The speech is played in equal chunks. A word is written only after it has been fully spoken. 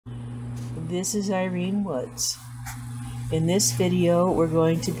This is Irene Woods. In this video, we're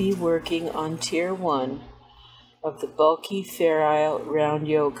going to be working on Tier 1 of the bulky Fairisle round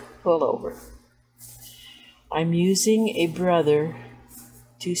yoke pullover. I'm using a Brother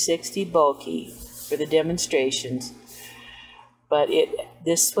 260 bulky for the demonstrations, but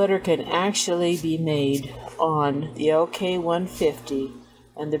this sweater can actually be made on the LK150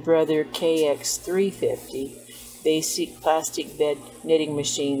 and the Brother KX350 basic plastic bed knitting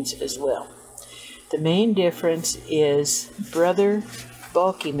machines as well. The main difference is Brother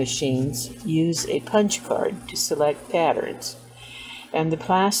bulky machines use a punch card to select patterns, and the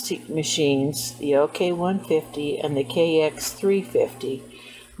plastic machines, the LK150 and the KX350,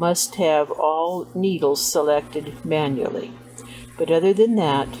 must have all needles selected manually. But other than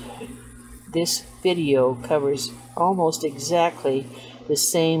that, this video covers almost exactly the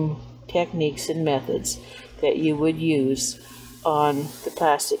same techniques and methods that you would use on the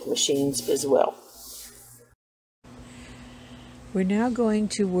plastic machines as well. We're now going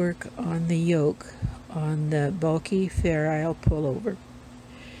to work on the yoke on the bulky Fairisle pullover.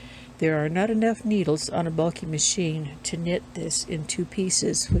 There are not enough needles on a bulky machine to knit this in 2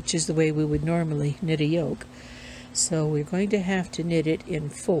 pieces, which is the way we would normally knit a yoke. So we're going to have to knit it in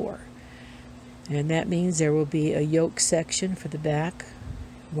 4. And that means there will be a yoke section for the back,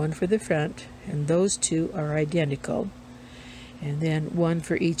 one for the front, and those 2 are identical, and then one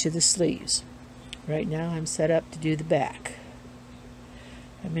for each of the sleeves. Right now I'm set up to do the back.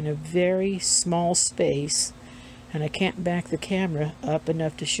 I'm in a very small space and I can't back the camera up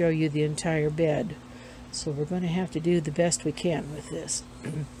enough to show you the entire bed, so we're going to have to do the best we can with this.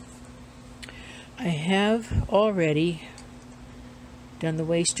 I have already done the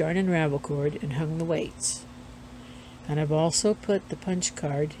waist yarn and ravel cord and hung the weights. And I've also put the punch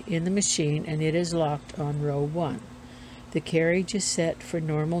card in the machine and it is locked on row 1. The carriage is set for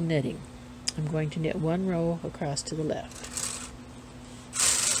normal knitting. I'm going to knit 1 row across to the left.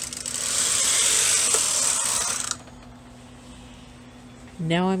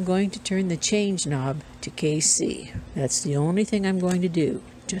 Now I'm going to turn the change knob to KC. That's the only thing I'm going to do.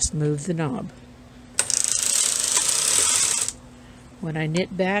 Just move the knob. When I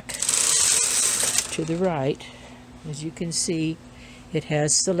knit back to the right, as you can see, it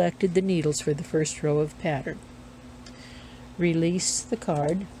has selected the needles for the first row of pattern. Release the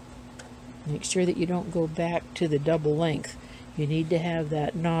card. Make sure that you don't go back to the double length. You need to have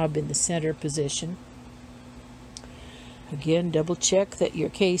that knob in the center position. Again, double check that your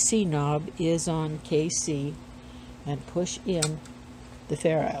KC knob is on KC and push in the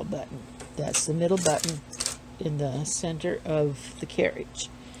Fairisle button. That's the middle button in the center of the carriage.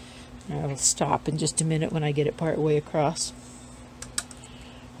 I'll stop in just a minute when I get it part way across.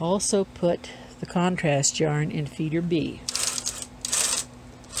 Also put the contrast yarn in feeder B.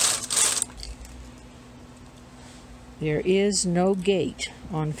 There is no gate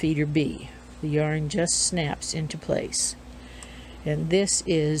on feeder B. The yarn just snaps into place. And this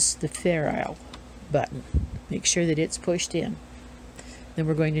is the Fairisle button. Make sure that it's pushed in. Then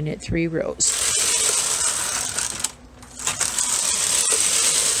we're going to knit 3 rows.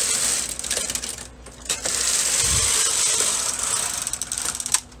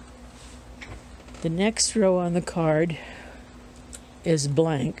 The next row on the card is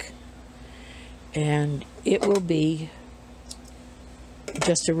blank, and it will be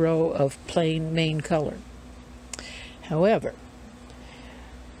just a row of plain main color. However,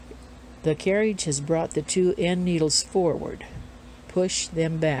 the carriage has brought the 2 end needles forward. Push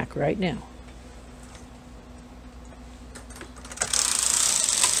them back right now.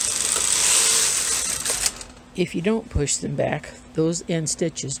 If you don't push them back, those end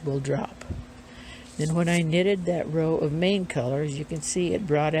stitches will drop. Then when I knitted that row of main colors, you can see it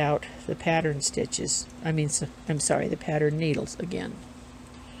brought out the pattern stitches. The pattern needles again.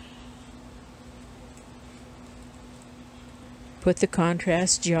 Put the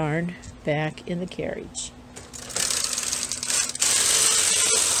contrast yarn back in the carriage.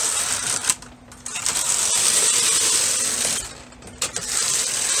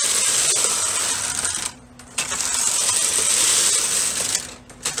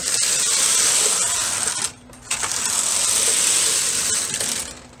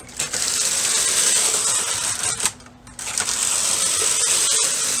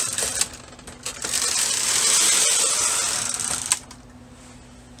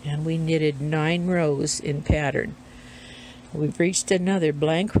 And we knitted 9 rows in pattern. We've reached another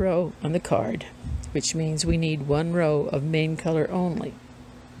blank row on the card, which means we need 1 row of main color only.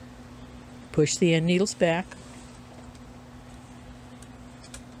 Push the end needles back.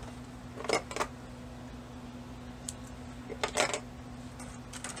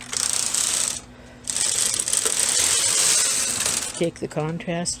 take the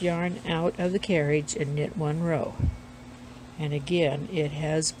contrast yarn out of the carriage and knit 1 row. And again, it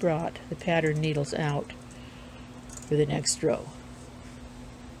has brought the pattern needles out for the next row.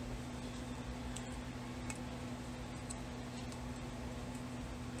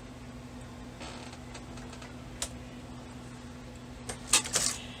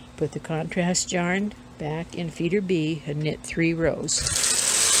 Put the contrast yarn back in feeder B and knit 3 rows.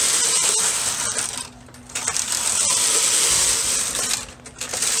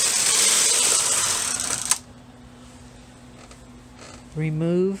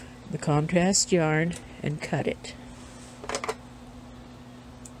 Remove the contrast yarn and cut it.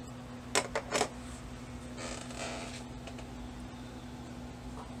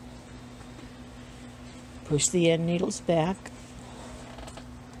 Push the end needles back.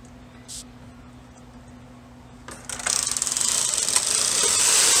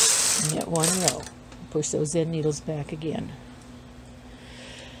 Knit 1 row. Push those end needles back again.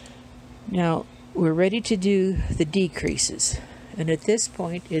 Now we're ready to do the decreases. And at this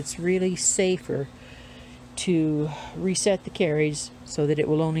point, it's really safer to reset the carriage so that it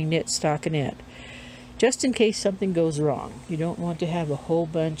will only knit stockinette. Just in case something goes wrong. You don't want to have a whole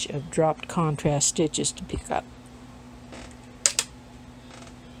bunch of dropped contrast stitches to pick up.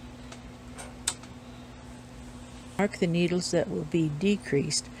 Mark the needles that will be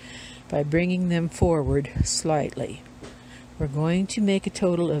decreased by bringing them forward slightly. We're going to make a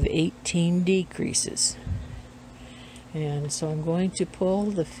total of 18 decreases. And so I'm going to pull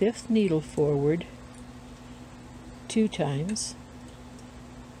the 5th needle forward 2 times,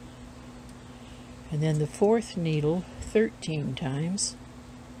 and then the 4th needle 13 times,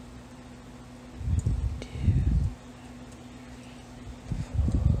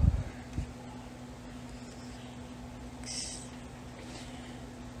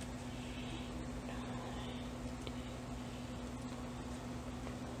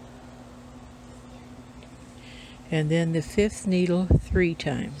 and then the 5th needle 3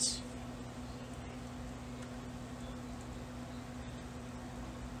 times.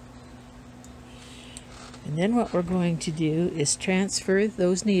 And then what we're going to do is transfer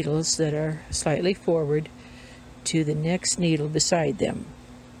those needles that are slightly forward to the next needle beside them,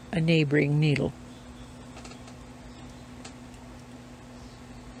 a neighboring needle.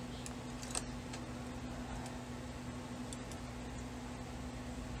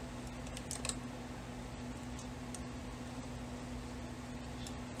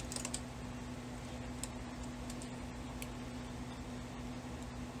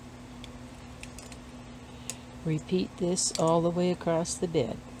 Repeat this all the way across the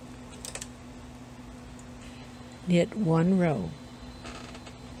bed. Knit 1 row.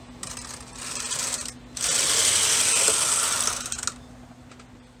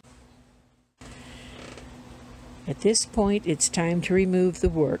 At this point, it's time to remove the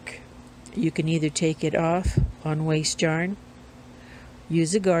work. You can either take it off on waste yarn,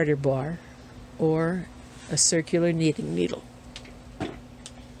 use a garter bar, or a circular knitting needle.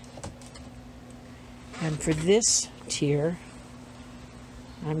 And for this tier,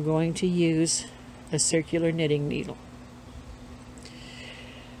 I'm going to use a circular knitting needle.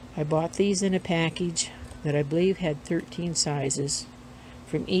 I bought these in a package that I believe had 13 sizes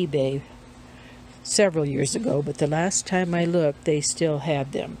from eBay several years ago, but the last time I looked, they still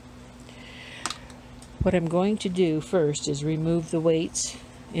had them. What I'm going to do first is remove the weights,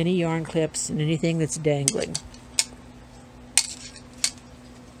 any yarn clips, and anything that's dangling.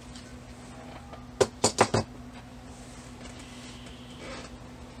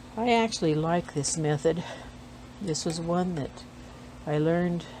 I actually like this method. This was one that I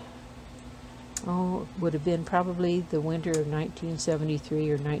learned, would have been probably the winter of 1973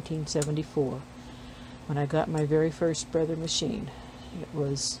 or 1974 when I got my very first Brother machine. It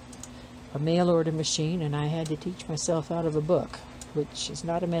was a mail order machine, and I had to teach myself out of a book, which is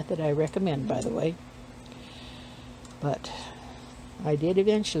not a method I recommend, by the way. But I did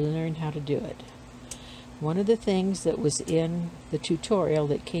eventually learn how to do it. One of the things that was in the tutorial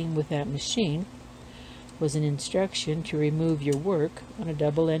that came with that machine was an instruction to remove your work on a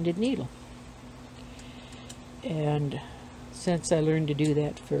double-ended needle. And since I learned to do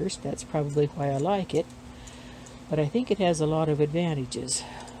that first, that's probably why I like it. But I think it has a lot of advantages.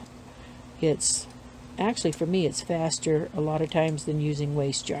 It's actually, for me, it's faster a lot of times than using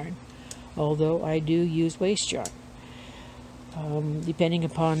waste yarn, although I do use waste yarn. Depending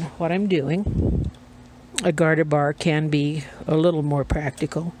upon what I'm doing, a garter bar can be a little more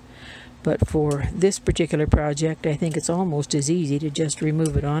practical, but for this particular project, I think it's almost as easy to just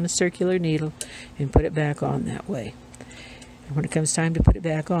remove it on a circular needle and put it back on that way. And when it comes time to put it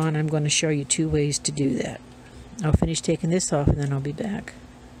back on, I'm going to show you 2 ways to do that. I'll finish taking this off and then I'll be back.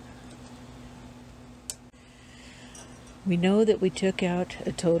 We know that we took out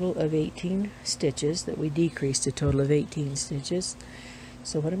a total of 18 stitches, that we decreased a total of 18 stitches.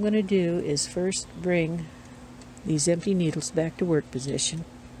 So what I'm going to do is first bring these empty needles back to work position.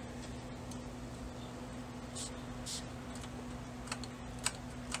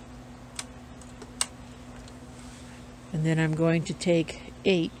 And then I'm going to take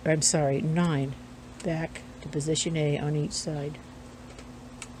 9 back to position A on each side.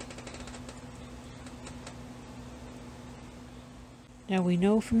 Now we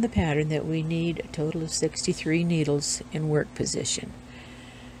know from the pattern that we need a total of 63 needles in work position.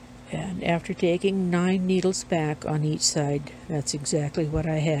 And after taking 9 needles back on each side, that's exactly what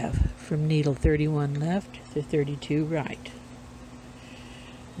I have, from needle 31 left to 32 right.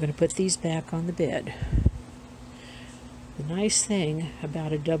 I'm going to put these back on the bed. The nice thing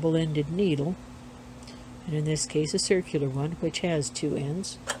about a double-ended needle, and in this case a circular one which has 2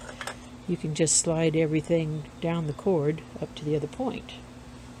 ends, you can just slide everything down the cord up to the other point.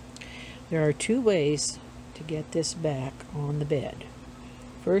 There are 2 ways to get this back on the bed.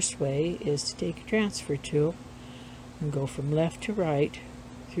 First way is to take a transfer tool and go from left to right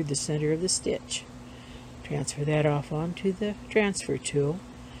through the center of the stitch. Transfer that off onto the transfer tool,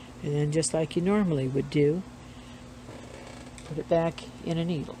 and then just like you normally would do, put it back in a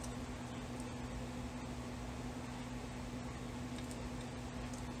needle.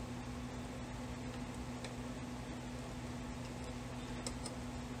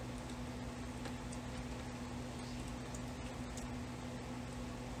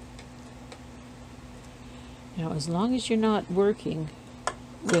 Now, as long as you're not working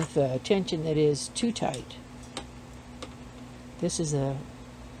with a tension that is too tight, this is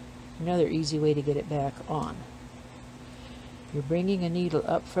another easy way to get it back on. You're bringing a needle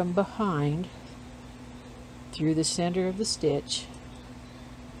up from behind through the center of the stitch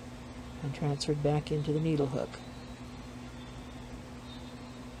and transferred back into the needle hook.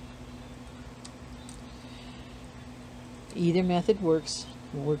 Either method works,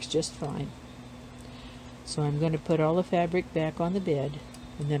 and works just fine. So I'm going to put all the fabric back on the bed,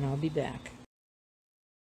 and then I'll be back.